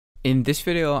In this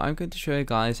video, I'm going to show you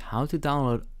guys how to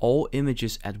download all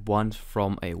images at once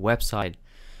from a website.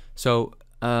 So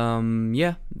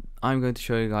yeah, I'm going to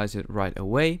show you guys it right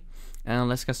away, and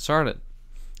let's get started.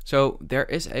 So there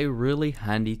is a really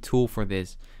handy tool for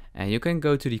this, and you can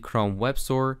go to the Chrome Web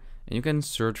Store and you can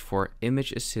search for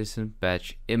Image Assistant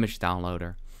Batch Image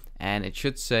Downloader, and it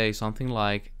should say something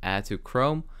like add to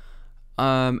Chrome.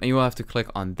 And you will have to click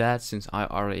on that. Since I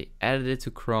already added it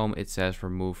to Chrome, it says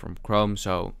remove from Chrome,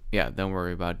 so yeah, don't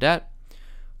worry about that.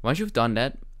 Once you've done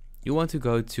that, you want to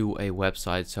go to a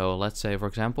website. So let's say, for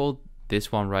example,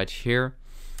 this one right here,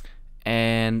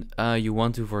 and you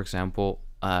want to, for example,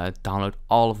 download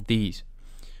all of these.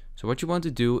 So what you want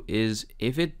to do is,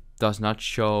 if it does not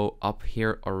show up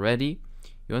here already,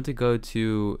 you want to go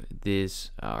to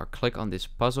this click on this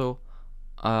puzzle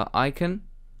icon,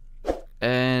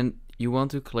 and you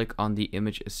want to click on the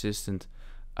Image Assistant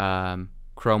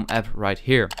Chrome app right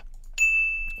here.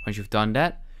 Once you've done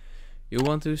that, you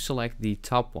want to select the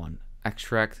top one,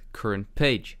 extract current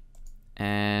page,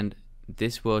 and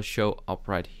this will show up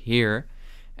right here.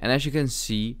 And as you can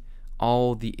see,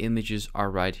 all the images are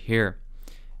right here,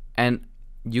 and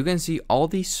you can see all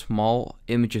these small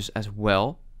images as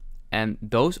well, and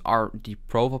those are the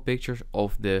profile pictures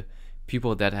of the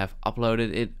people that have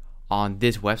uploaded it on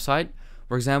this website,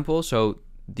 for example. So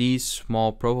these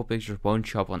small profile pictures won't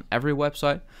show up on every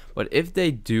website, but if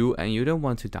they do and you don't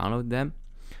want to download them,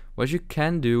 what you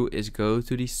can do is go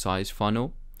to the size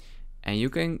funnel, and you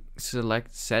can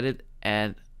select set it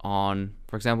on,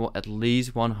 for example, at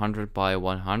least 100 by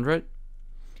 100,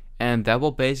 and that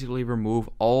will basically remove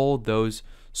all those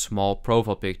small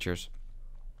profile pictures.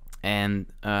 And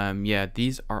yeah,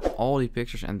 these are all the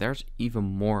pictures, and there's even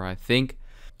more, I think.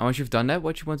 And once you've done that,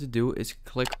 what you want to do is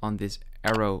click on this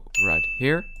arrow right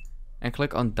here and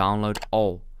click on download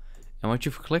all. And once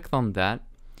you've clicked on that,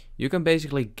 you can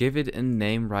basically give it a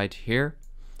name right here,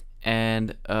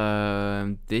 and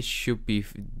this should be,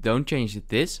 don't change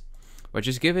this, but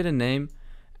just give it a name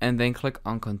and then click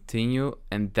on continue,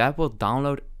 and that will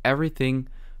download everything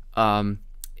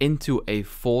into a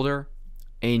folder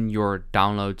in your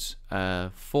downloads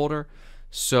folder.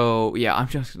 So yeah, I'm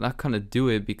just not gonna do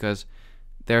it because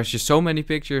there's just so many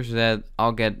pictures that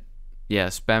I'll get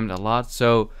spammed a lot.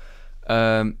 So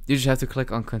you just have to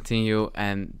click on continue,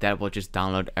 and that will just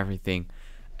download everything,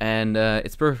 and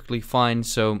it's perfectly fine.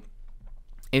 So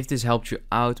if this helped you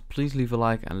out, please leave a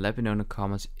like and let me know in the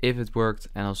comments if it worked,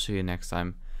 and I'll see you next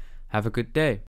time. Have a good day.